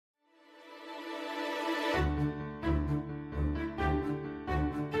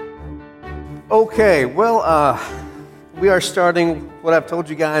Okay, we are starting what I've told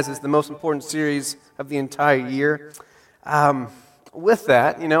you guys is the most important series of the entire year. With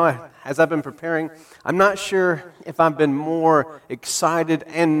that, as I've been preparing, I'm not sure if I've been more excited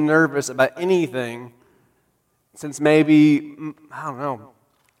and nervous about anything since maybe, I don't know,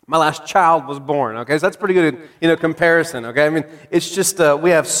 my last child was born, okay? So that's pretty good, comparison, okay? I mean, it's just, we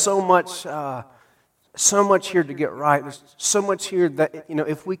have so much here to get right. There's so much here that,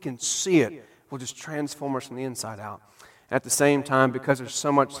 if we can see it, will just transform us from the inside out. At the same time, because there's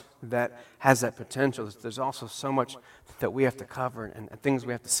so much that has that potential, there's also so much that we have to cover and things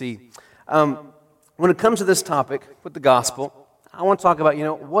we have to see. When it comes to this topic with the gospel, I want to talk about,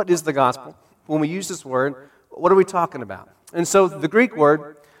 what is the gospel? When we use this word, what are we talking about? And so the Greek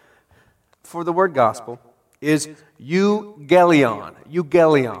word for the word gospel is euangelion.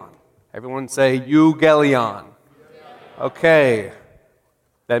 Euangelion. Everyone say euangelion. Okay.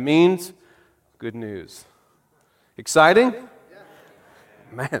 That means good news. Exciting?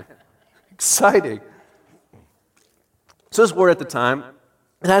 Man, exciting. So this word at the time,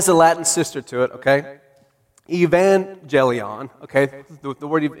 it has a Latin sister to it, okay? Evangelion, okay? The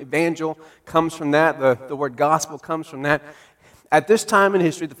word evangel comes from that. The word gospel comes from that. At this time in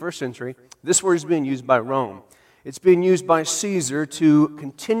history, the first century, this word is being used by Rome. It's being used by Caesar to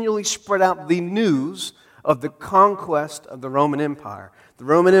continually spread out the news of the conquest of the Roman Empire. The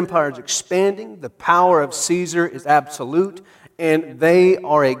Roman Empire is expanding, the power of Caesar is absolute, and they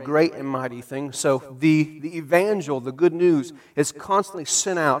are a great and mighty thing. So the evangel, the good news, is constantly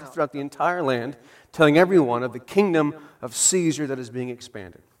sent out throughout the entire land, telling everyone of the kingdom of Caesar that is being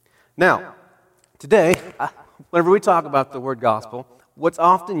expanded. Now, today, whenever we talk about the word gospel, what's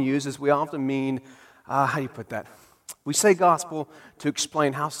often used is we often mean, how do you put that? We say gospel to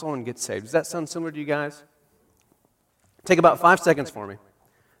explain how someone gets saved. Does that sound similar to you guys? Take about 5 seconds for me.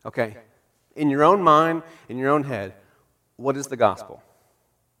 Okay. In your own mind, in your own head, what is the gospel?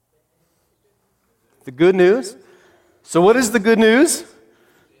 The good news? So what is the good news?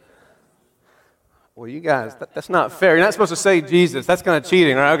 Well, you guys, that's not fair. You're not supposed to say Jesus. That's kind of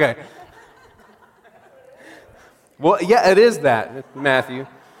cheating, right? Okay. Well, yeah, it is that, Matthew.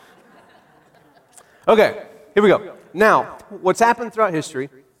 Okay, here we go. Now, what's happened throughout history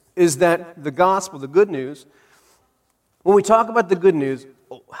is that the gospel, the good news, when we talk about the good news,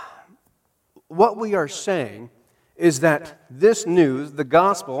 what we are saying is that this news, the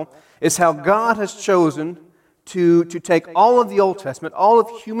gospel, is how God has chosen to take all of the Old Testament, all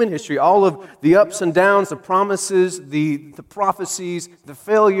of human history, all of the ups and downs, the promises, the prophecies, the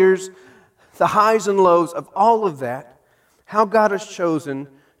failures, the highs and lows of all of that, how God has chosen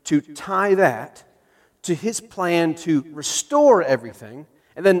to tie that to His plan to restore everything,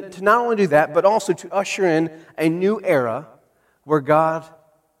 and then to not only do that, but also to usher in a new era where God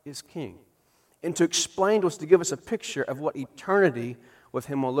is King. And to explain to us, to give us a picture of what eternity with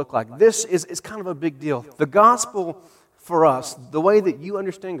Him will look like. This is kind of a big deal. The gospel for us, the way that you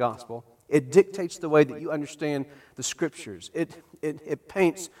understand gospel, it dictates the way that you understand the Scriptures. It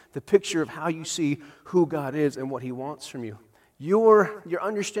paints the picture of how you see who God is and what He wants from you. Your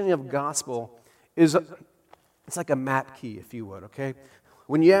understanding of gospel it's like a map key, if you would, okay?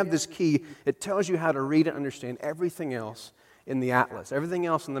 When you have this key, it tells you how to read and understand everything else in the atlas, everything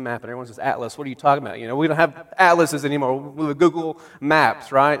else in the map. And everyone says, atlas, what are you talking about? We don't have atlases anymore. We have Google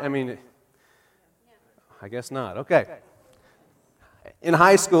Maps, right? I mean, I guess not. Okay. In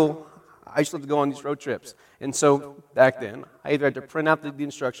high school, I used to have to go on these road trips. And so back then, I either had to print out the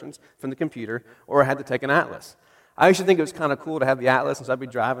instructions from the computer or I had to take an atlas. I used to think it was kind of cool to have the atlas, and so I'd be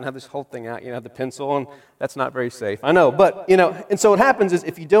driving, have this whole thing out, have the pencil, and that's not very safe. I know, but, and so what happens is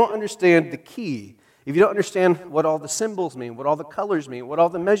if you don't understand the key, if you don't understand what all the symbols mean, what all the colors mean, what all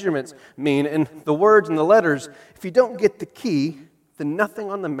the measurements mean, and the words and the letters, if you don't get the key, then nothing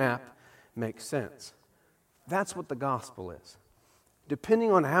on the map makes sense. That's what the gospel is.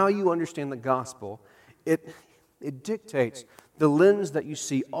 Depending on how you understand the gospel, it dictates the lens that you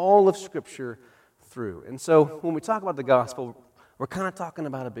see all of Scripture through. And so when we talk about the gospel, we're kind of talking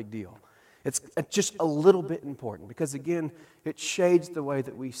about a big deal. It's just a little bit important because, again, it shades the way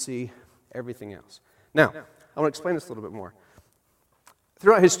that we see everything else. Now, I want to explain this a little bit more.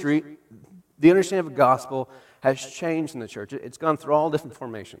 Throughout history, the understanding of the gospel has changed in the church. It's gone through all different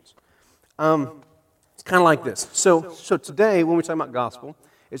formations. It's kind of like this. So today, when we talk about gospel,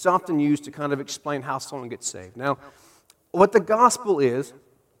 it's often used to kind of explain how someone gets saved. Now, what the gospel is,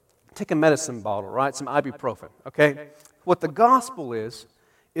 take a medicine bottle, right? Some ibuprofen, okay? What the gospel is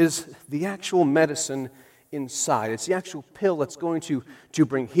the actual medicine inside. It's the actual pill that's going to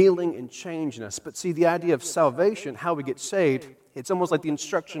bring healing and change in us. But see, the idea of salvation, how we get saved, it's almost like the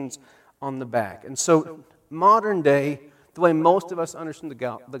instructions on the back. And so modern day, the way most of us understand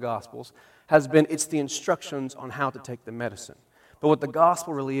the Gospels has been it's the instructions on how to take the medicine. But what the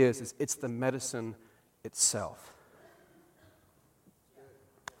gospel really is it's the medicine itself.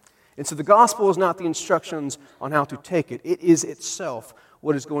 And so the gospel is not the instructions on how to take it. It is itself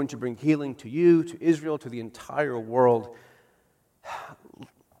what is going to bring healing to you, to Israel, to the entire world.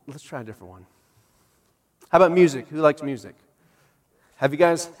 Let's try a different one. How about music? Who likes music? Have you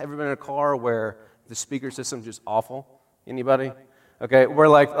guys ever been in a car where the speaker system's just awful? Anybody? Okay, where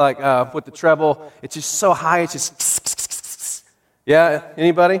like with the treble, it's just so high, it's just yeah.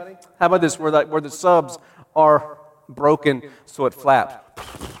 Anybody? How about this? Where the subs are broken, so it flaps.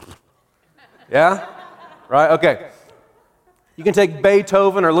 Yeah, right. Okay. You can take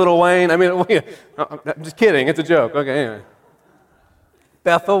Beethoven or Lil Wayne. I mean, I'm just kidding. It's a joke. Okay. Anyway.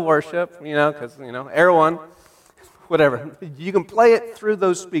 Bethel worship, because Erewhon, whatever. You can play it through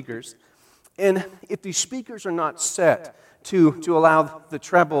those speakers, and if these speakers are not set to allow the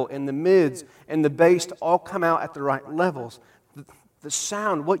treble and the mids and the bass to all come out at the right levels, the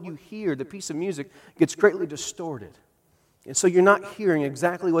sound, what you hear, the piece of music gets greatly distorted. And so you're not hearing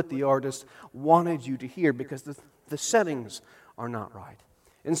exactly what the artist wanted you to hear because the settings are not right.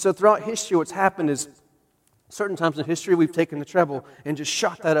 And so throughout history, what's happened is certain times in history we've taken the treble and just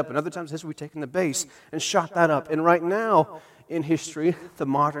shot that up, and other times in history we've taken the bass and shot that up. And right now in history, the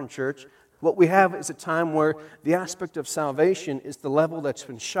modern church, what we have is a time where the aspect of salvation is the level that's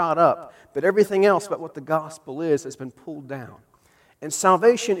been shot up, but everything else about what the gospel is has been pulled down. And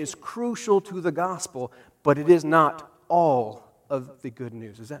salvation is crucial to the gospel, but it is not all of the good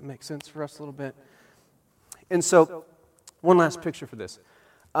news. Does that make sense for us a little bit? And so, one last picture for this.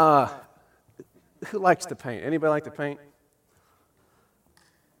 Who likes to paint? Anybody like to paint?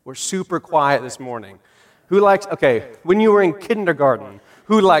 We're super quiet this morning. Who likes, okay, when you were in kindergarten,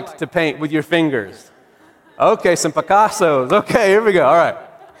 who liked to paint with your fingers? Okay, some Picassos. Okay, here we go. All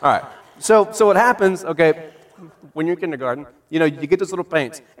right. So what happens, okay, when you're in kindergarten, you get those little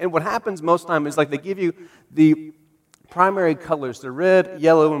paints. And what happens most of the time is like they give you the primary colors, the red,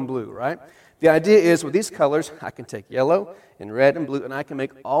 yellow, and blue, right? The idea is with these colors, I can take yellow and red and blue, and I can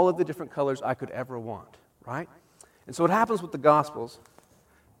make all of the different colors I could ever want, right? And so what happens with the Gospels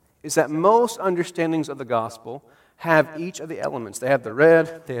is that most understandings of the Gospel have each of the elements. They have the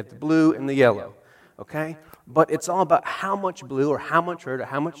red, they have the blue, and the yellow, okay? But it's all about how much blue or how much red or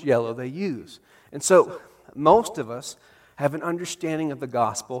how much yellow they use. And so most of us have an understanding of the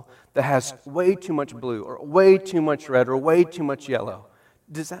gospel that has way too much blue or way too much red or way too much yellow.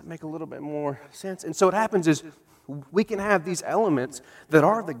 Does that make a little bit more sense? And so what happens is we can have these elements that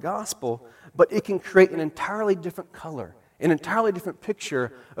are the gospel, but it can create an entirely different color, an entirely different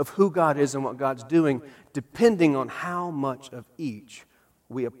picture of who God is and what God's doing, depending on how much of each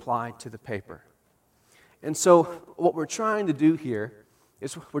we apply to the paper. And so what we're trying to do here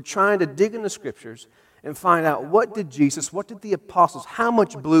is we're trying to dig in the Scriptures and find out what did the apostles, how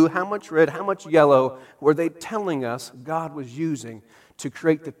much blue, how much red, how much yellow were they telling us God was using to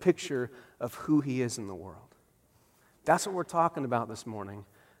create the picture of who He is in the world. That's what we're talking about this morning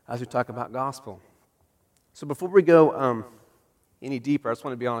as we talk about gospel. So before we go any deeper, I just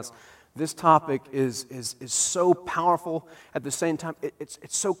want to be honest. This topic is so powerful. At the same time, it's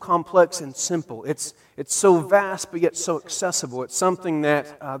so complex and simple. It's so vast, but yet so accessible. It's something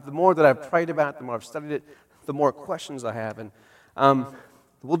that the more that I've prayed about it, the more I've studied it, the more questions I have. And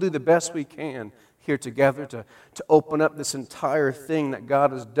we'll do the best we can here together to open up this entire thing that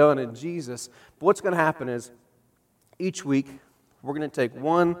God has done in Jesus. But what's going to happen is each week we're going to take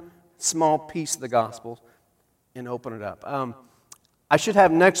one small piece of the gospel and open it up. I should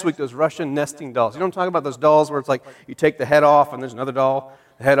have next week those Russian nesting dolls. You know what I'm talking about? Those dolls where it's like you take the head off and there's another doll.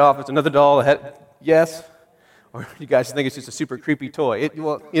 The head off, it's another doll. The head, yes? Or you guys think it's just a super creepy toy.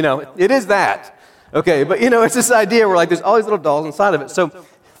 It is that. Okay, but it's this idea where like there's all these little dolls inside of it. So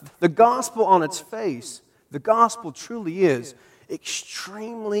the gospel on its face, the gospel truly is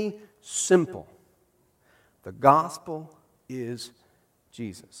extremely simple. The gospel is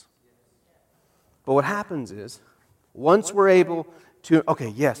Jesus. But what happens is, once we're able to, okay,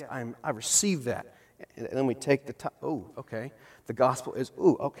 yes, I receive that. And then we take the top, okay. The gospel is,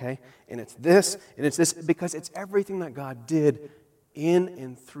 okay. And it's this, because it's everything that God did in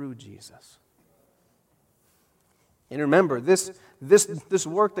and through Jesus. And remember, this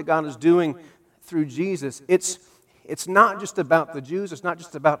work that God is doing through Jesus, it's not just about the Jews. It's not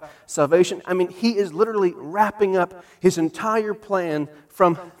just about salvation. I mean, He is literally wrapping up His entire plan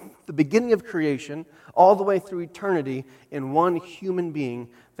from the beginning of creation all the way through eternity in one human being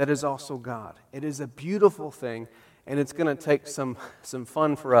that is also God. It is a beautiful thing, and it's going to take some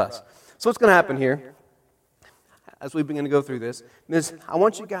fun for us. So what's going to happen here, as we begin to go through this, is I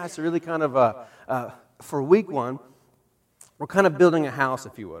want you guys to really kind of, for week one, we're kind of building a house,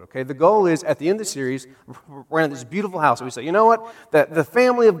 if you would, okay? The goal is, at the end of the series, we're going to have this beautiful house, and we say, you know what? That the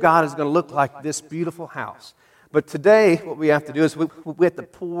family of God is going to look like this beautiful house. But today, what we have to do is we have to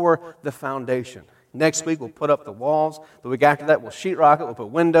pour the foundation. Next week, we'll put up the walls. The week after that, we'll sheetrock it, we'll put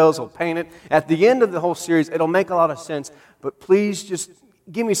windows, we'll paint it. At the end of the whole series, it'll make a lot of sense, but please just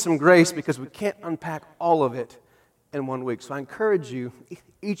give me some grace because we can't unpack all of it in 1 week. So I encourage you,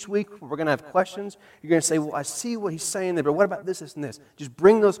 each week we're going to have questions. You're going to say, well, I see what he's saying there, but what about this, this, and this? Just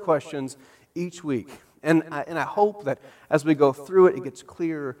bring those questions each week. And I hope that as we go through it, it gets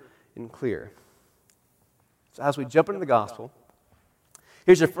clearer and clearer. So as we jump into the gospel,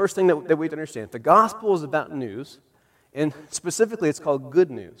 here's the first thing that we have to understand. The gospel is about news, and specifically it's called good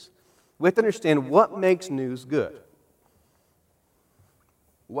news. We have to understand what makes news good.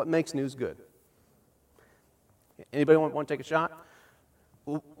 What makes news good? Anybody want to take a shot?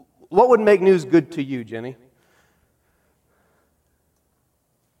 What would make news good to you, Jenny?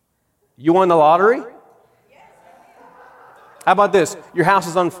 You won the lottery? How about this? Your house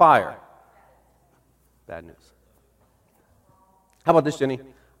is on fire. Bad news. How about this, Jenny?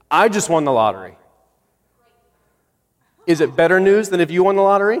 I just won the lottery. Is it better news than if you won the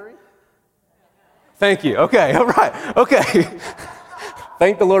lottery? Thank you. Okay, all right. Okay.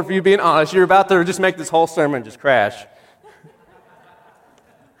 Thank the Lord for you being honest. You're about to just make this whole sermon just crash.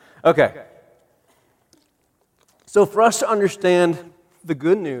 Okay. So for us to understand the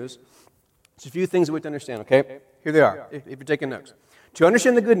good news, there's a few things that we have to understand, okay? Here they are, if you're taking notes. To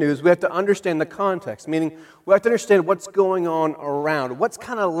understand the good news, we have to understand the context, meaning we have to understand what's going on around, what's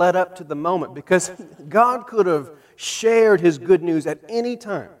kind of led up to the moment, because God could have shared his good news at any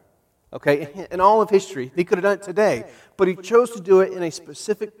time, okay, in all of history. He could have done it today, but he chose to do it in a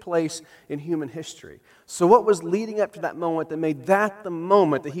specific place in human history. So what was leading up to that moment that made that the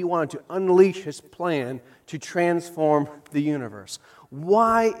moment that he wanted to unleash his plan to transform the universe?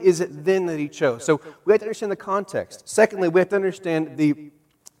 Why is it then that he chose? So we have to understand the context. Secondly, we have to understand the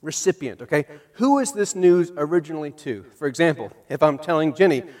recipient, okay? Who is this news originally to? For example, if I'm telling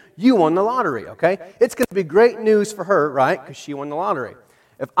Jenny, you won the lottery, okay? It's going to be great news for her, right? Because she won the lottery.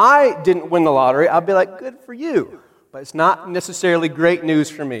 If I didn't win the lottery, I'd be like, good for you. But it's not necessarily great news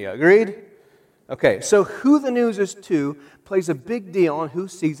for me. Agreed? Okay, so who the news is to plays a big deal on who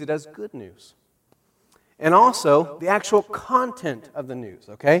sees it as good news. And also, the actual content of the news,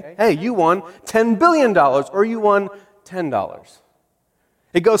 okay? Hey, you won $10 billion, or you won $10.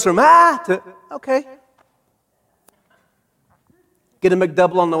 It goes from, to, okay. Get a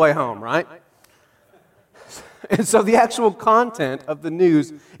McDouble on the way home, right? And so the actual content of the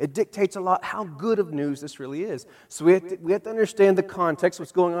news, it dictates a lot how good of news this really is. So we have to understand the context,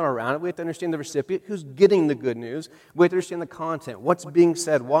 what's going on around it. We have to understand the recipient, who's getting the good news. We have to understand the content, what's being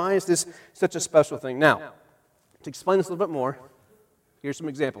said. Why is this such a special thing? Now, to explain this a little bit more, here's some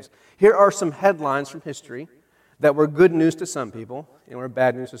examples. Here are some headlines from history that were good news to some people and were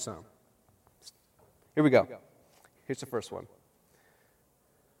bad news to some. Here we go. Here's the first one.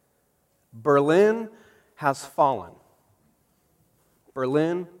 Berlin has fallen.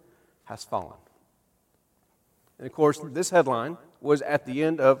 Berlin has fallen. And of course, this headline was at the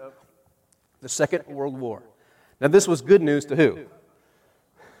end of the Second World War. Now, this was good news to who?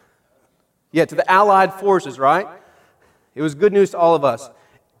 Yeah, to the Allied forces, right? It was good news to all of us.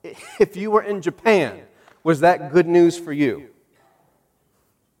 If you were in Japan, was that good news for you?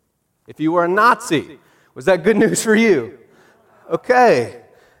 If you were a Nazi, was that good news for you? Okay.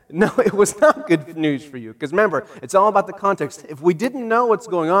 No, it was not good news for you. Because remember, it's all about the context. If we didn't know what's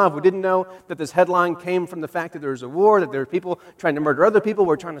going on, if we didn't know that this headline came from the fact that there was a war, that there were people trying to murder other people,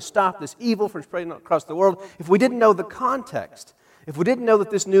 we're trying to stop this evil from spreading across the world, if we didn't know the context, if we didn't know that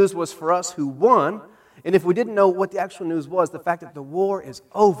this news was for us who won, and if we didn't know what the actual news was, the fact that the war is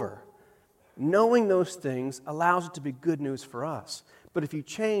over, knowing those things allows it to be good news for us. But if you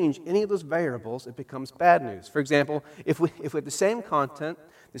change any of those variables, it becomes bad news. For example, if we have the same content,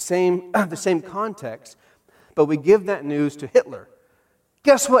 the same context, but we give that news to Hitler.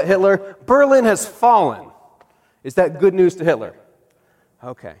 Guess what, Hitler? Berlin has fallen. Is that good news to Hitler?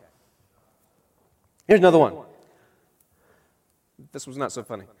 Okay. Here's another one. This was not so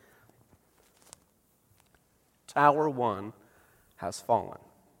funny. Tower 1 has fallen.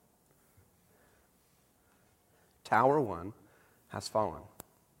 Tower 1 has fallen.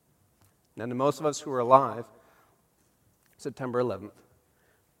 Now, to most of us who are alive, September 11th,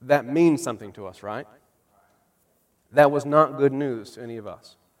 that means something to us, right? That was not good news to any of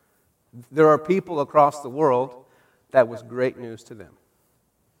us. There are people across the world that was great news to them.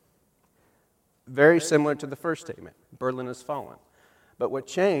 Very similar to the first statement, Berlin has fallen. But what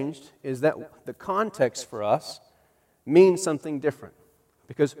changed is that the context for us means something different,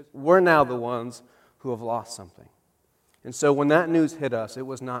 because we're now the ones who have lost something. And so when that news hit us, it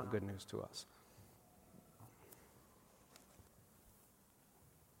was not good news to us.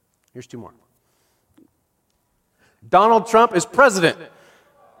 Here's two more. Donald Trump is president.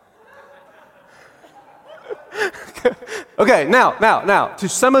 Okay, now, to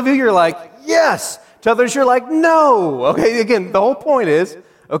some of you, you're like, yes. To others, you're like, no. Okay, again, the whole point is,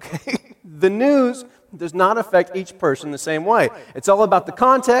 okay, the news does not affect each person the same way. It's all about the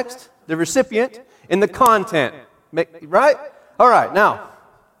context, the recipient, and the content. Right? All right, now,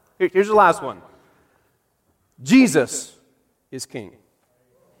 here's the last one. Jesus is king.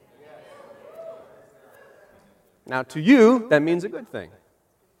 Now, to you, that means a good thing.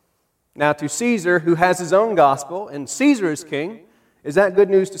 Now, to Caesar, who has his own gospel, and Caesar is king, is that good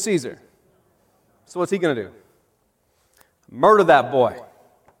news to Caesar? So what's he going to do? Murder that boy.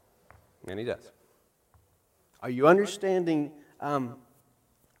 And he does. Are you understanding, trying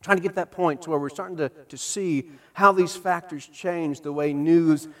to get that point to where we're starting to see how these factors change the way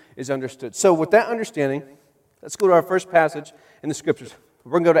news is understood? So with that understanding, let's go to our first passage in the Scriptures.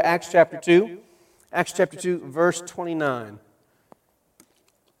 We're going to go to Acts chapter 2. Acts chapter 2, verse 29.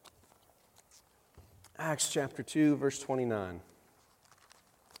 Acts chapter 2, verse 29.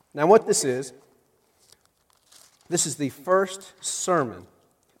 Now what this is the first sermon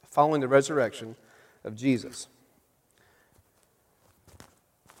following the resurrection of Jesus.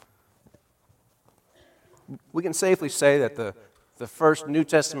 We can safely say that the first New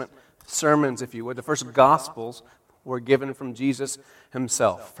Testament sermons, if you would, the first Gospels were given from Jesus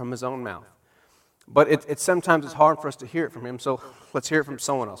himself, from his own mouth. But it's sometimes it's hard for us to hear it from him, so let's hear it from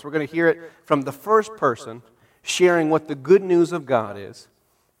someone else. We're going to hear it from the first person sharing what the good news of God is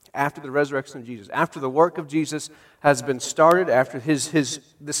after the resurrection of Jesus, after the work of Jesus has been started, after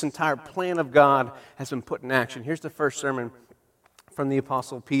this entire plan of God has been put in action. Here's the first sermon from the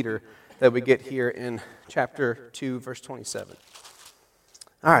Apostle Peter that we get here in chapter 2, verse 27.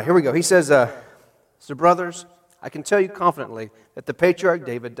 All right, here we go. He says, So brothers, I can tell you confidently that the patriarch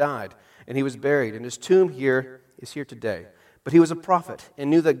David died, and he was buried, and his tomb is here today. But he was a prophet, and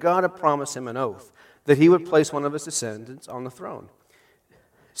knew that God had promised him an oath, that he would place one of his descendants on the throne.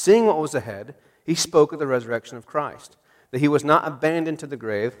 Seeing what was ahead, he spoke of the resurrection of Christ, that he was not abandoned to the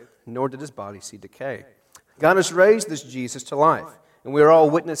grave, nor did his body see decay. God has raised this Jesus to life, and we are all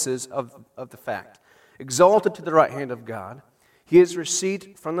witnesses of the fact. Exalted to the right hand of God, he has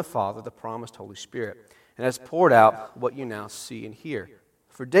received from the Father the promised Holy Spirit, and has poured out what you now see and hear.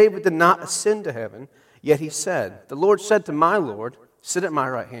 For David did not ascend to heaven, yet he said, The Lord said to my Lord, Sit at my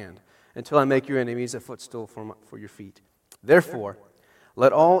right hand, until I make your enemies a footstool for your feet. Therefore,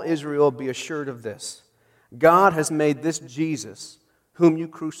 let all Israel be assured of this. God has made this Jesus, whom you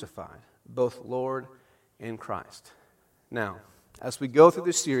crucified, both Lord and Christ. Now, as we go through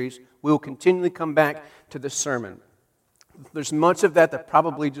this series, we will continually come back to this sermon. There's much of that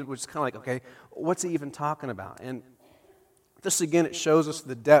probably was kind of like, okay, what's he even talking about? And this again, it shows us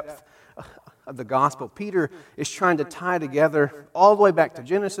the depth of the gospel. Peter is trying to tie together all the way back to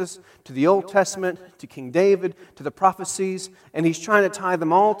Genesis, to the Old Testament, to King David, to the prophecies, and he's trying to tie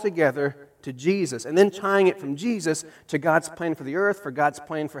them all together to Jesus, and then tying it from Jesus to God's plan for the earth, for God's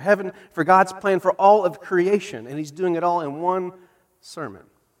plan for heaven, for God's plan for all of creation, and he's doing it all in one sermon.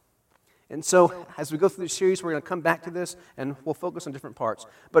 And so, as we go through this series, we're going to come back to this, and we'll focus on different parts.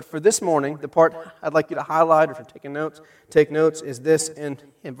 But for this morning, the part I'd like you to highlight, or if you're taking notes, take notes, is this in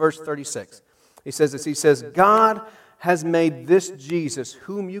verse 36. He says this, he says, God has made this Jesus,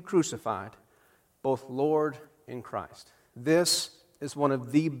 whom you crucified, both Lord and Christ. This is one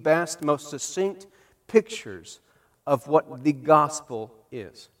of the best, most succinct pictures of what the gospel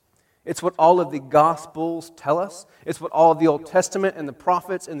is. It's what all of the Gospels tell us. It's what all of the Old Testament and the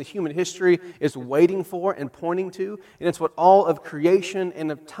prophets and the human history is waiting for and pointing to. And it's what all of creation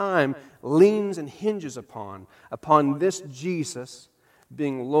and of time leans and hinges upon this Jesus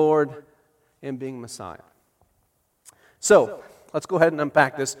being Lord and being Messiah. So, let's go ahead and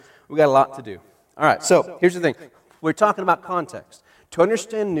unpack this. We've got a lot to do. All right, so here's the thing. We're talking about context. To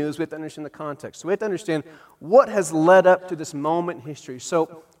understand news, we have to understand the context. So we have to understand what has led up to this moment in history.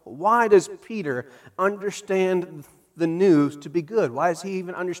 So why does Peter understand the news to be good? Why does he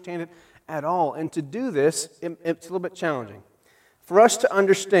even understand it at all? And to do this, it's a little bit challenging. For us to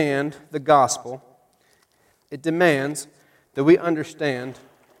understand the gospel, it demands that we understand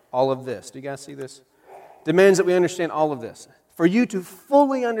all of this. Do you guys see this? Demands that we understand all of this. For you to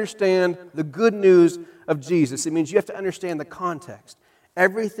fully understand the good news of Jesus, it means you have to understand the context.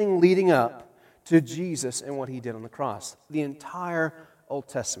 Everything leading up to Jesus and what he did on the cross. The entire Old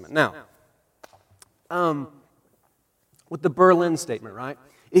Testament. Now, with the Berlin Statement, right?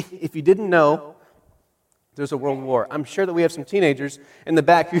 If you didn't know, there's a world war. I'm sure that we have some teenagers in the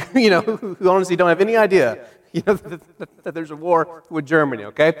back who honestly don't have any idea that there's a war with Germany,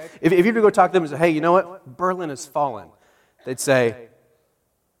 okay? If you were to go talk to them and say, hey, you know what? Berlin has fallen. They'd say,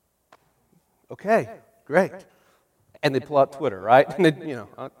 okay, great. And they pull out Twitter, right? And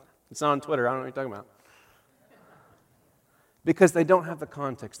it's not on Twitter. I don't know what you're talking about. Because they don't have the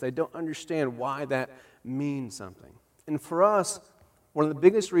context. They don't understand why that means something. And for us, one of the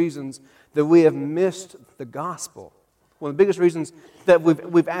biggest reasons that we have missed the gospel, one of the biggest reasons that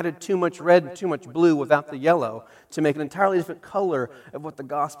we've added too much red and too much blue without the yellow to make an entirely different color of what the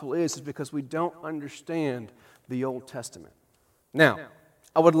gospel is because we don't understand the Old Testament. Now,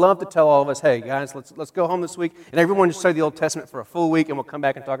 I would love to tell all of us, hey guys, let's go home this week and everyone just study the Old Testament for a full week and we'll come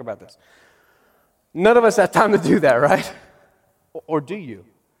back and talk about this. None of us have time to do that, right? Or do you?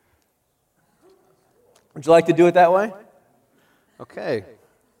 Would you like to do it that way? Okay.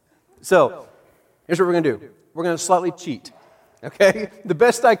 So, here's what we're going to do. We're going to slightly cheat. Okay? The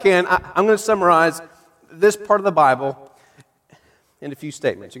best I can, I'm going to summarize this part of the Bible in a few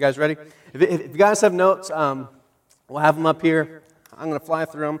statements. You guys ready? If you guys have notes, we'll have them up here. I'm going to fly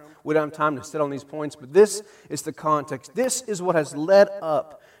through them. We don't have time to sit on these points, but this is the context. This is what has led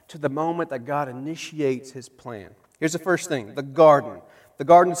up to the moment that God initiates his plan. Here's the first thing, the garden. The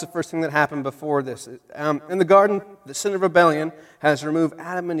garden is the first thing that happened before this. In the garden, the sin of rebellion has removed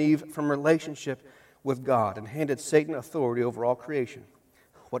Adam and Eve from relationship with God and handed Satan authority over all creation.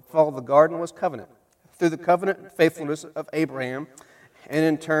 What followed the garden was covenant. Through the covenant and faithfulness of Abraham and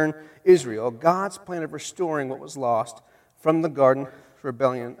in turn Israel, God's plan of restoring what was lost from the garden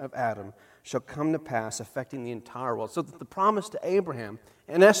rebellion of Adam shall come to pass, affecting the entire world. So that the promise to Abraham,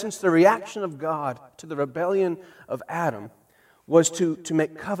 in essence, the reaction of God to the rebellion of Adam, was to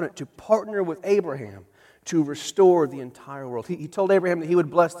make covenant, to partner with Abraham to restore the entire world. He told Abraham that he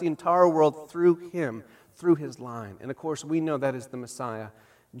would bless the entire world through him, through his line. And of course, we know that is the Messiah,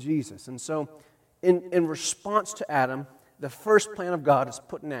 Jesus. And so, in response to Adam, the first plan of God is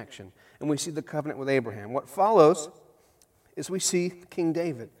put in action. And we see the covenant with Abraham. What follows is we see King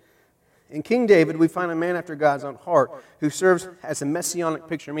David. In King David, we find a man after God's own heart who serves as a messianic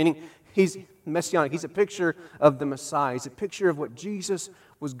picture, meaning he's messianic. He's a picture of the Messiah. He's a picture of what Jesus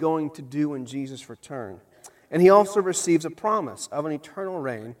was going to do when Jesus returned. And he also receives a promise of an eternal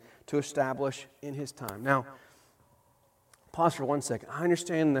reign to establish in his time. Now, pause for 1 second. I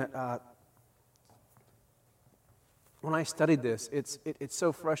understand that when I studied this, it's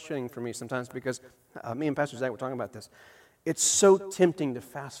so frustrating for me sometimes because me and Pastor Zach were talking about this. It's so tempting to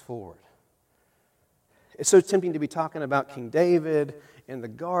fast forward. It's so tempting to be talking about King David and the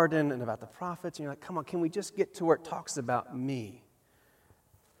garden and about the prophets. And you're like, come on, can we just get to where it talks about me?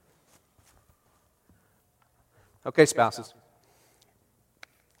 Okay, spouses.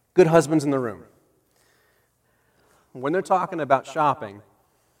 Good husbands in the room. When they're talking about shopping,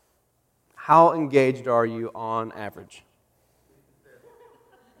 how engaged are you on average?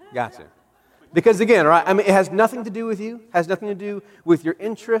 Gotcha. Because again, right, I mean, it has nothing to do with you, has nothing to do with your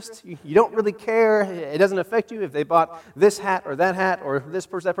interests. You don't really care. It doesn't affect you if they bought this hat or this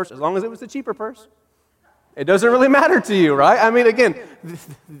purse, that purse, as long as it was the cheaper purse. It doesn't really matter to you, right? I mean, again,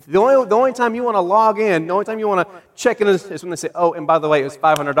 the only time you want to log in, the only time you want to check in is when they say, oh, and by the way, it was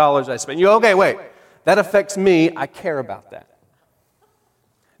 $500 I spent. You go, okay, wait, that affects me. I care about that.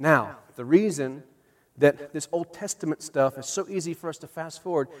 Now, the reason that this Old Testament stuff is so easy for us to fast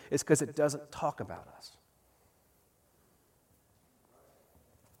forward is because it doesn't talk about us.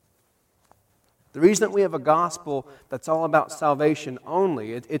 The reason that we have a gospel that's all about salvation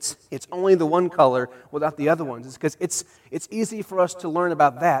only, it's only the one color without the other ones, is because it's easy for us to learn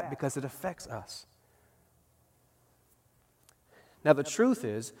about that because it affects us. Now, the truth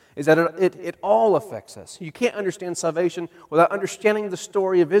is that it all affects us. You can't understand salvation without understanding the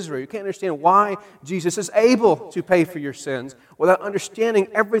story of Israel. You can't understand why Jesus is able to pay for your sins without understanding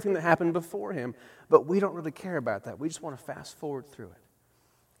everything that happened before him. But we don't really care about that. We just want to fast forward through it.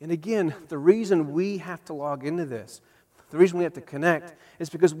 And again, the reason we have to log into this, the reason we have to connect, is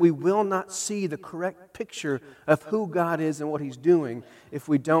because we will not see the correct picture of who God is and what he's doing if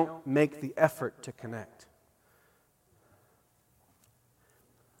we don't make the effort to connect.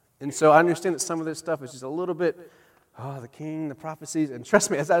 And so I understand that some of this stuff is just a little bit, the king, the prophecies. And trust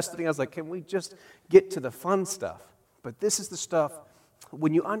me, as I was studying, I was like, can we just get to the fun stuff? But this is the stuff,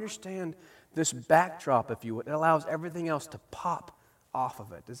 when you understand this backdrop, if you would. It allows everything else to pop off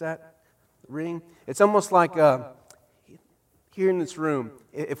of it. Does that ring? It's almost like here in this room,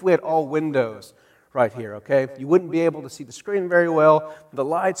 if we had all windows right here, okay? You wouldn't be able to see the screen very well. You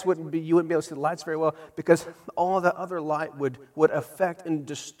wouldn't be able to see the lights very well because all the other light would affect and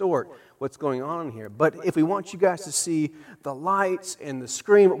distort what's going on here. But if we want you guys to see the lights and the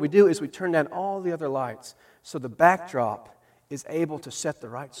screen, what we do is we turn down all the other lights so the backdrop is able to set the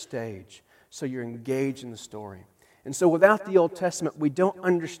right stage so you're engaged in the story. And so without the Old Testament, we don't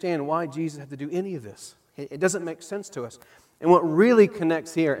understand why Jesus had to do any of this. It doesn't make sense to us. And what really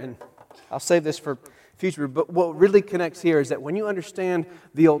connects here, and I'll save this for future, but what really connects here is that when you understand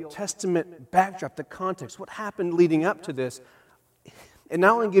the Old Testament backdrop, the context, what happened leading up to this, it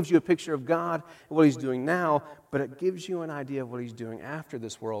not only gives you a picture of God and what He's doing now, but it gives you an idea of what He's doing after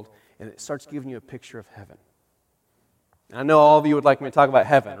this world, and it starts giving you a picture of heaven. I know all of you would like me to talk about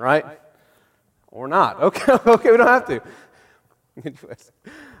heaven, right? Or not. Okay, we don't have to.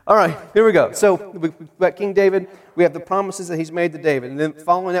 All right, here we go. So we've got King David. We have the promises that he's made to David. And then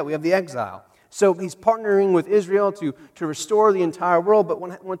following that, we have the exile. So he's partnering with Israel to restore the entire world. But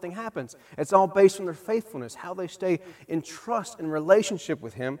one thing happens. It's all based on their faithfulness, how they stay in trust and relationship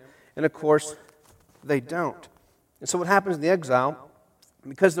with him. And of course, they don't. And so what happens in the exile,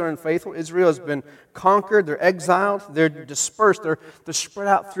 because they're unfaithful, Israel has been conquered, they're exiled, they're dispersed, they're spread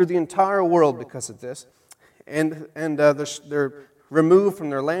out through the entire world because of this. And they're removed from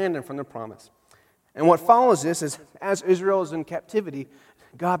their land and from their promise. And what follows this is, as Israel is in captivity,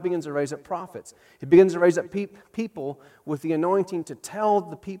 God begins to raise up prophets. He begins to raise up people with the anointing to tell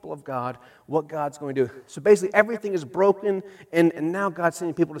the people of God what God's going to do. So basically everything is broken, and now God's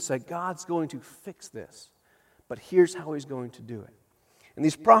sending people to say, God's going to fix this. But here's how He's going to do it. And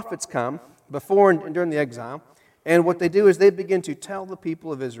these prophets come before and during the exile, and what they do is they begin to tell the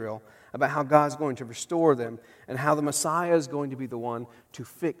people of Israel about how God's going to restore them and how the Messiah is going to be the one to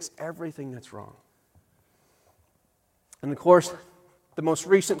fix everything that's wrong. And of course, the most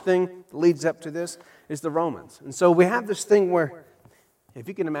recent thing that leads up to this is the Romans. And so we have this thing where, if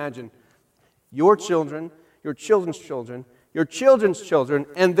you can imagine, your children, your children's children, your children's children,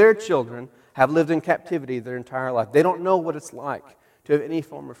 and their children have lived in captivity their entire life. They don't know what it's like to have any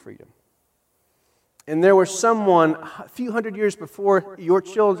form of freedom. And there was someone a few hundred years before your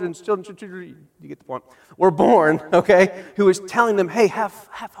children, you get the point, were born, okay, who was telling them, hey, have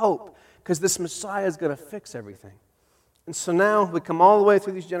hope, because this Messiah is going to fix everything. And so now we come all the way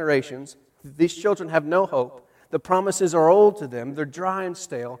through these generations. These children have no hope. The promises are old to them. They're dry and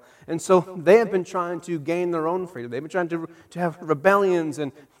stale. And so they have been trying to gain their own freedom. They've been trying to have rebellions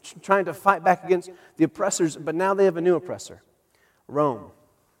and trying to fight back against the oppressors. But now they have a new oppressor, Rome.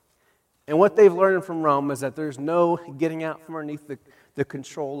 And what they've learned from Rome is that there's no getting out from underneath the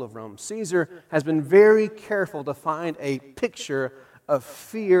control of Rome. Caesar has been very careful to find a picture of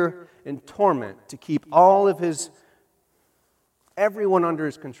fear and torment to keep all of everyone under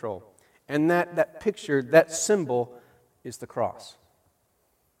his control. And that picture, that symbol, is the cross.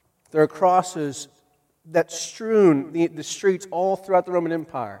 There are crosses that strewn the streets all throughout the Roman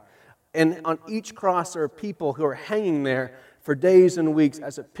Empire. And on each cross there are people who are hanging there for days and weeks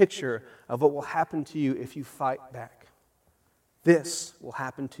as a picture of what will happen to you if you fight back. This will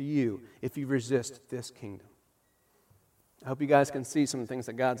happen to you if you resist this kingdom. I hope you guys can see some of the things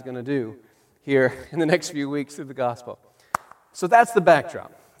that God's going to do here in the next few weeks through the gospel. So that's the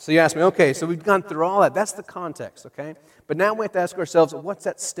backdrop. So you ask me, okay, so we've gone through all that. That's the context, okay? But now we have to ask ourselves, what's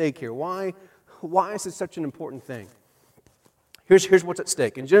at stake here? Why is it such an important thing? Here's what's at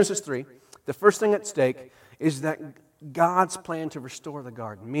stake. In Genesis 3, the first thing at stake is that God's plan to restore the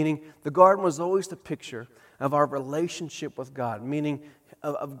garden, meaning the garden was always the picture of our relationship with God, meaning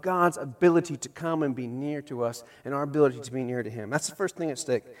of God's ability to come and be near to us and our ability to be near to Him. That's the first thing at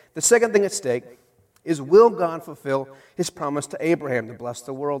stake. The second thing at stake is, will God fulfill His promise to Abraham to bless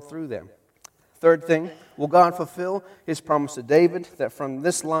the world through them? Third thing, will God fulfill His promise to David that from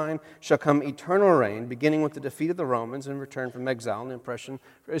this line shall come eternal reign, beginning with the defeat of the Romans and return from exile and oppression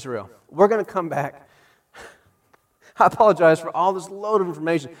for Israel? We're going to come back. I apologize for all this load of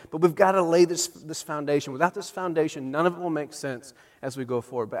information, but we've got to lay this foundation. Without this foundation, none of it will make sense as we go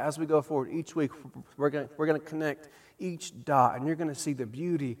forward. But as we go forward each week, we're going to connect each dot, and you're going to see the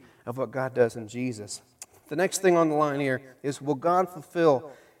beauty of what God does in Jesus. The next thing on the line here is, will God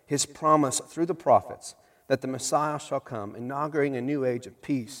fulfill His promise through the prophets that the Messiah shall come, inaugurating a new age of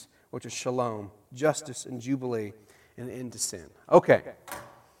peace, which is shalom, justice, and jubilee, and an end to sin? Okay.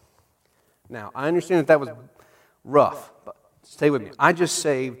 Now, I understand that was rough, but stay with me. I just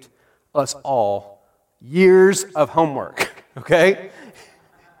saved us all years of homework, okay?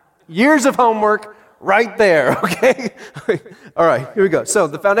 Years of homework right there, okay? All right, here we go. So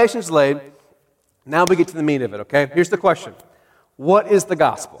the foundation's laid. Now we get to the meat of it, okay? Here's the question. What is the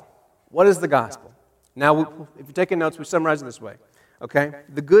gospel? What is the gospel? Now, if you're taking notes, we summarize it this way, okay?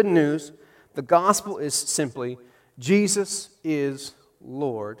 The good news, the gospel is simply Jesus is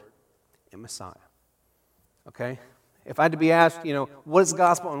Lord and Messiah, okay? If I had to be asked, what is the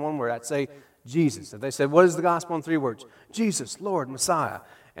gospel in one word, I'd say Jesus. If they said, what is the gospel in 3 words? Jesus, Lord, Messiah.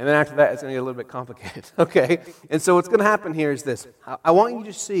 And then after that, it's going to get a little bit complicated, okay? And so what's going to happen here is this. I want you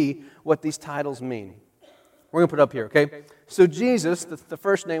to see what these titles mean. We're going to put it up here, okay? So Jesus, the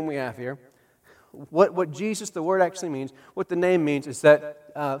first name we have here, what Jesus, the word actually means, what the name means is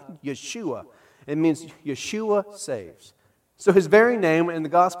that Yeshua. It means Yeshua saves. So his very name in the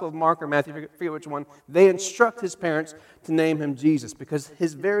Gospel of Mark or Matthew, I forget which one, they instruct his parents to name him Jesus because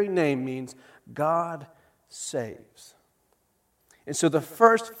his very name means God saves. And so the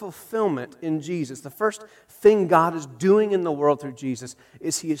first fulfillment in Jesus, the first thing God is doing in the world through Jesus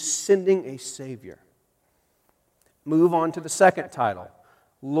is he is sending a Savior. Move on to the second title,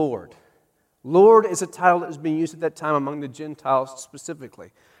 Lord. Lord is a title that was being used at that time among the Gentiles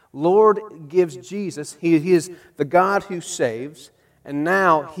specifically. Lord gives Jesus, he is the God who saves, and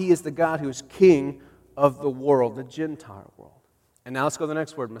now he is the God who is king of the world, the Gentile world. And now let's go to the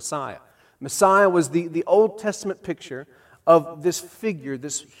next word, Messiah. Messiah was the Old Testament picture of this figure,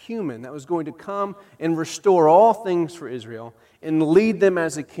 this human that was going to come and restore all things for Israel and lead them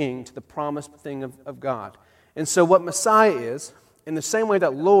as a king to the promised thing of God. And so what Messiah is, in the same way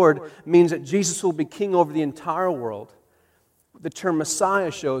that Lord means that Jesus will be king over the entire world, the term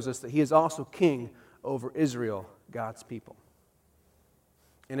Messiah shows us that he is also king over Israel, God's people.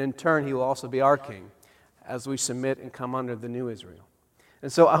 And in turn, he will also be our king as we submit and come under the new Israel.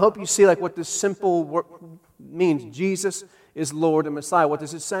 And so I hope you see what this simple word means. Jesus is Lord and Messiah. What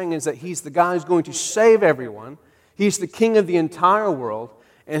this is saying is that he's the guy who's going to save everyone. He's the king of the entire world.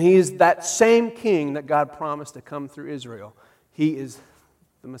 And he is that same king that God promised to come through Israel. He is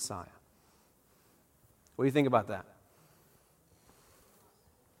the Messiah. What do you think about that?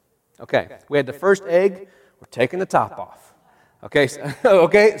 Okay, we had the first egg. We're taking the top off.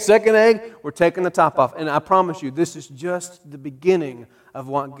 Okay, second egg, we're taking the top off. And I promise you, this is just the beginning of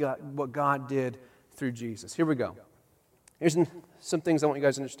what God did through Jesus. Here we go. Here's some things I want you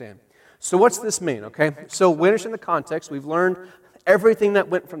guys to understand. So what's this mean, okay? So we understand the context. We've learned everything that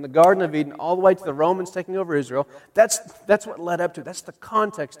went from the Garden of Eden all the way to the Romans taking over Israel. That's what led up to it. That's the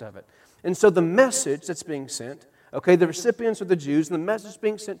context of it. And so the message that's being sent, okay, the recipients are the Jews, and the message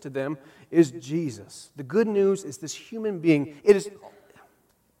being sent to them is Jesus. The good news is this human being. It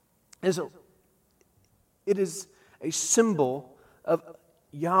is a symbol of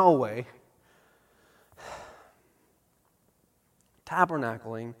Yahweh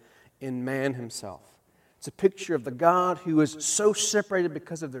tabernacling in man himself. It's a picture of the God who is so separated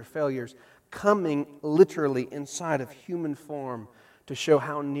because of their failures, coming literally inside of human form to show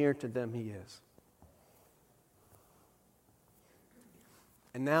how near to them he is.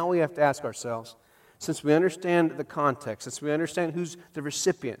 And now we have to ask ourselves, since we understand the context, since we understand who's the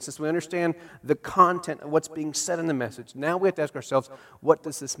recipient, since we understand the content of what's being said in the message, now we have to ask ourselves, what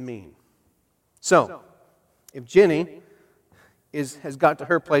does this mean? So, if Jenny has got to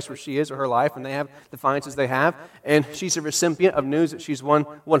her place where she is, or her life, and they have the finances they have, and she's a recipient of news that she's won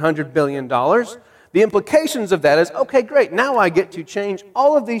 $100 billion, the implications of that is, okay, great, now I get to change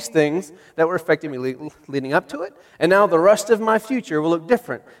all of these things that were affecting me leading up to it, and now the rest of my future will look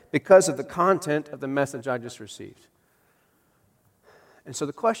different because of the content of the message I just received. And so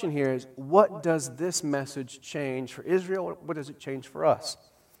the question here is, what does this message change for Israel? What does it change for us?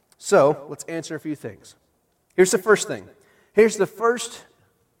 So, let's answer a few things. Here's the first thing. Here's the first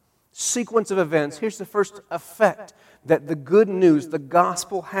sequence of events. Here's the first effect that the good news, the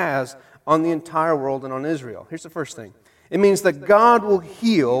gospel, has on the entire world and on Israel. Here's the first thing. It means that God will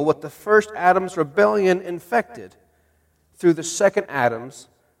heal what the first Adam's rebellion infected through the second Adam's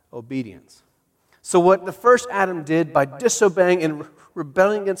obedience. So what the first Adam did by disobeying and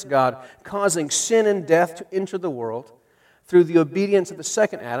rebelling against God, causing sin and death to enter the world, through the obedience of the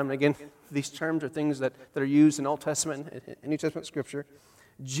second Adam, and again, these terms are things that are used in Old Testament and New Testament Scripture,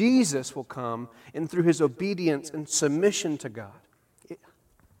 Jesus will come, and through his obedience and submission to God. I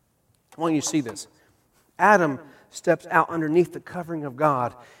want you to see this. Adam steps out underneath the covering of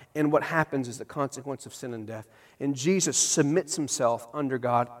God, and what happens is the consequence of sin and death. And Jesus submits himself under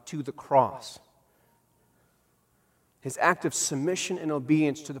God to the cross. His act of submission and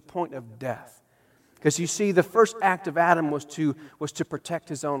obedience to the point of death. Because you see, the first act of Adam was to protect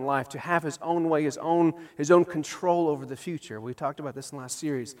his own life, to have his own way, his own control over the future. We talked about this in the last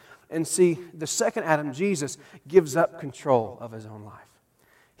series. And see, the second Adam, Jesus, gives up control of his own life.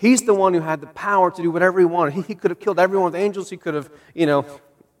 He's the one who had the power to do whatever he wanted. He could have killed everyone with angels. He could have,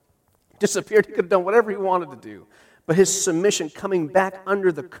 disappeared. He could have done whatever he wanted to do. But his submission, coming back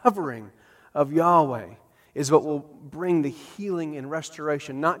under the covering of Yahweh, is what will bring the healing and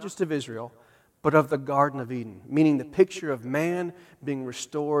restoration, not just of Israel, but of the Garden of Eden, meaning the picture of man being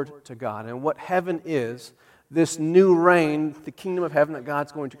restored to God. And what heaven is, this new reign, the kingdom of heaven that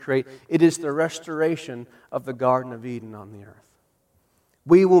God's going to create, it is the restoration of the Garden of Eden on the earth.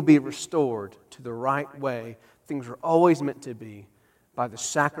 We will be restored to the right way. Things were always meant to be by the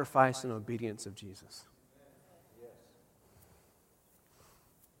sacrifice and obedience of Jesus.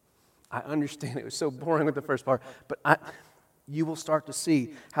 I understand it was so boring with the first part, but you will start to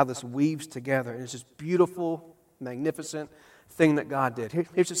see how this weaves together. And it's this beautiful, magnificent thing that God did.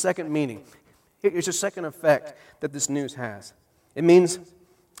 Here's the second meaning. Here's the second effect that this news has. It means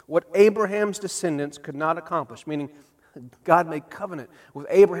what Abraham's descendants could not accomplish, meaning God made covenant with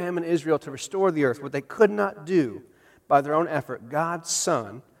Abraham and Israel to restore the earth. What they could not do by their own effort, God's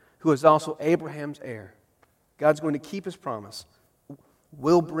Son, who is also Abraham's heir, God's going to keep His promise,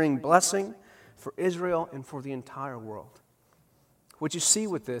 will bring blessing for Israel and for the entire world. What you see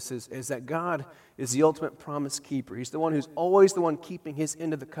with this is that God is the ultimate promise keeper. He's the one who's always the one keeping His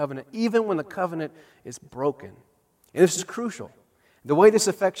end of the covenant, even when the covenant is broken. And this is crucial. The way this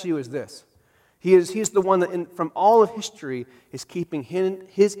affects you is this. He's the one that from all of history is keeping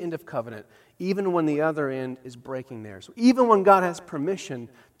His end of covenant, even when the other end is breaking theirs. So even when God has permission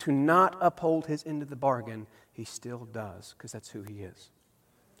to not uphold His end of the bargain, He still does, because that's who He is.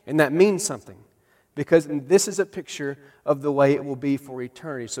 And that means something, because this is a picture of the way it will be for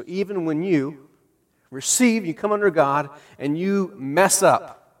eternity. So even when you receive, you come under God, and you mess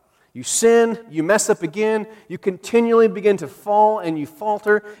up, you sin, you mess up again, you continually begin to fall and you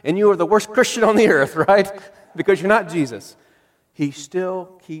falter, and you are the worst Christian on the earth, right? Because you're not Jesus. He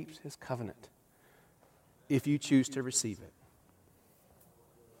still keeps His covenant if you choose to receive it.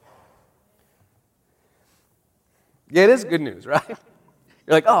 Yeah, it is good news, right?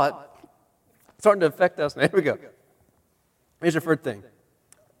 You're like, oh, it's starting to affect us. There we go. Here's the third thing.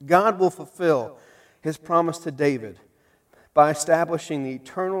 God will fulfill His promise to David by establishing the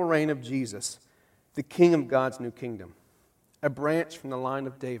eternal reign of Jesus, the King of God's new kingdom, a branch from the line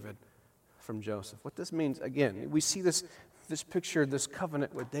of David from Joseph. What this means, again, we see this picture, this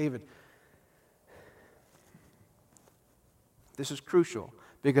covenant with David. This is crucial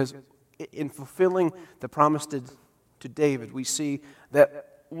because in fulfilling the promise to David, we see that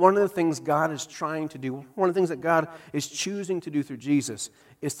one of the things God is trying to do, one of the things that God is choosing to do through Jesus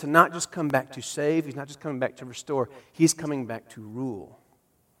is to not just come back to save, He's not just coming back to restore, He's coming back to rule.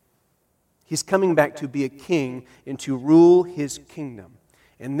 He's coming back to be a king and to rule His kingdom.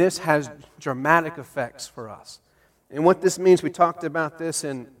 And this has dramatic effects for us. And what this means, we talked about this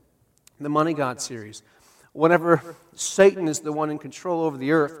in the Money God series. Whenever Satan is the one in control over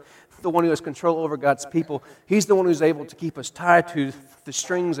the earth, the one who has control over God's people, he's the one who's able to keep us tied to the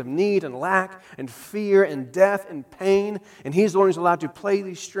strings of need and lack and fear and death and pain, and he's the one who's allowed to play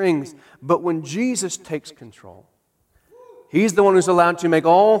these strings. But when Jesus takes control, He's the one who's allowed to make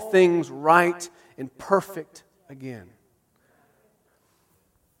all things right and perfect again.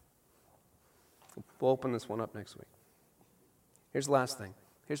 We'll open this one up next week. Here's the last thing.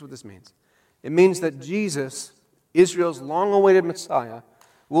 Here's what this means. It means that Jesus, Israel's long-awaited Messiah,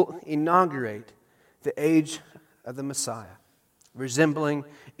 will inaugurate the age of the Messiah, resembling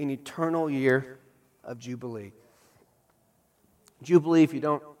an eternal year of Jubilee. Jubilee, if you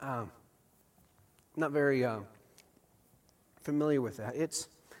don't, not very familiar with that,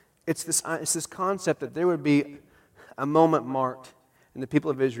 it's this concept that there would be a moment marked in the people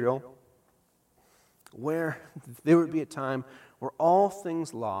of Israel where there would be a time where all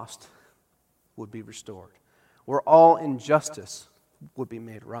things lost would be restored, where all injustice would be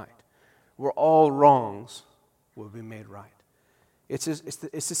made right, where all wrongs would be made right. It's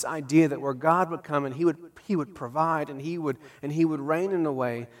this idea that where God would come and He would provide and He would reign in a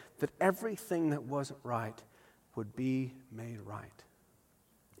way that everything that wasn't right would be made right.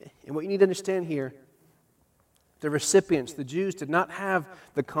 And what you need to understand here, the recipients, the Jews, did not have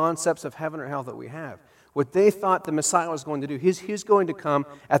the concepts of heaven or hell that we have. What they thought the Messiah was going to do, He's going to come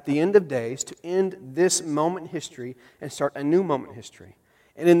at the end of days to end this moment in history and start a new moment in history.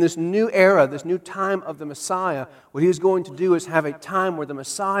 And in this new era, this new time of the Messiah, what He was going to do is have a time where the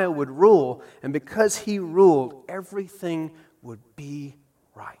Messiah would rule, and because He ruled, everything would be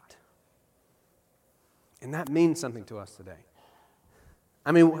right. And that means something to us today.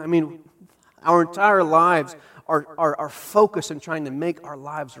 I mean, our entire lives are focused on trying to make our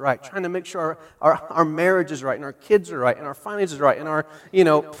lives right, trying to make sure our marriage is right, and our kids are right, and our finances are right, and our,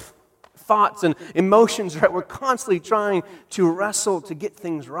 thoughts and emotions are right. We're constantly trying to wrestle to get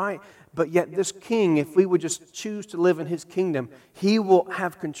things right. But yet this king, if we would just choose to live in his kingdom, he will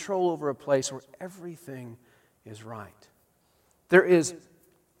have control over a place where everything is right. There is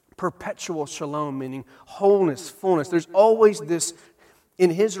perpetual shalom, meaning wholeness, fullness. There's always this. In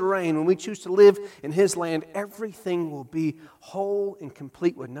his reign, when we choose to live in his land, everything will be whole and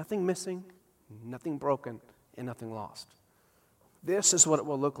complete with nothing missing, nothing broken, and nothing lost. This is what it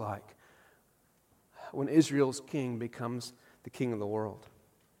will look like when Israel's king becomes the king of the world.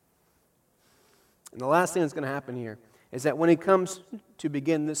 And the last thing that's going to happen here is that when he comes to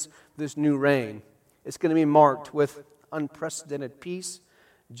begin this new reign, it's going to be marked with unprecedented peace,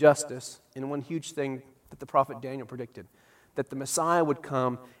 justice, and one huge thing that the prophet Daniel predicted, that the Messiah would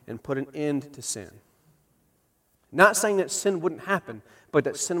come and put an end to sin. Not saying that sin wouldn't happen, but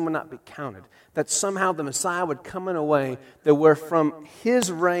that sin would not be counted. That somehow the Messiah would come in a way that where from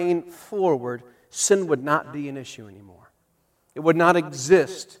his reign forward, sin would not be an issue anymore. It would not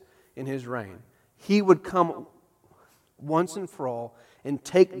exist in his reign. He would come once and for all and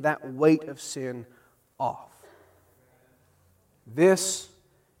take that weight of sin off. This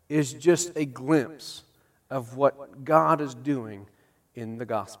is just a glimpse of what God is doing in the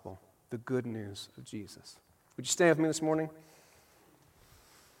gospel, the good news of Jesus. Would you stand with me this morning?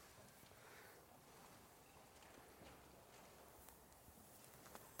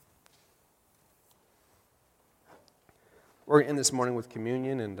 We're going to end this morning with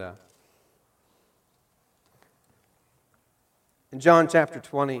communion, and in John chapter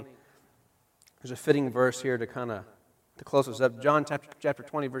 20, there's a fitting verse here to close us up. John chapter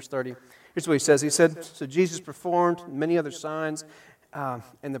 20, verse 30. Here's what he says. He said, "So Jesus performed many other signs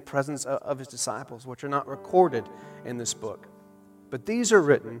in the presence of his disciples, which are not recorded in this book. But these are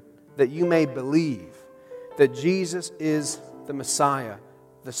written that you may believe that Jesus is the Messiah,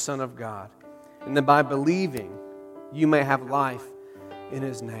 the Son of God, and that by believing you may have life in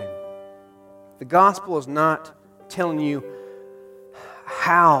his name." The gospel is not telling you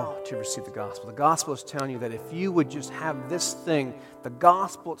how to receive the gospel. The gospel is telling you that if you would just have this thing, the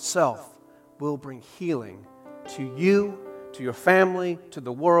gospel itself will bring healing to you, to your family, to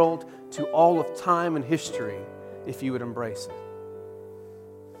the world, to all of time and history, if you would embrace it.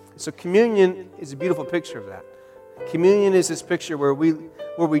 So communion is a beautiful picture of that. Communion is this picture where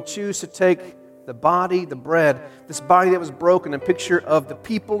we choose to take the body, the bread, this body that was broken, a picture of the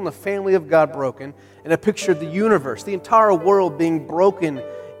people and the family of God broken, and a picture of the universe, the entire world being broken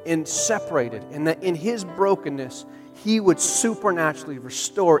and separated, and that in his brokenness, he would supernaturally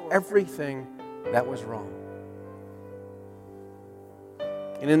restore everything that was wrong.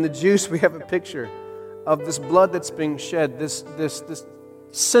 And in the juice, we have a picture of this blood that's being shed, this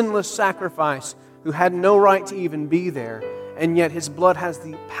sinless sacrifice who had no right to even be there, and yet his blood has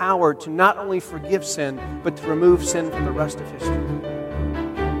the power to not only forgive sin, but to remove sin from the rest of history.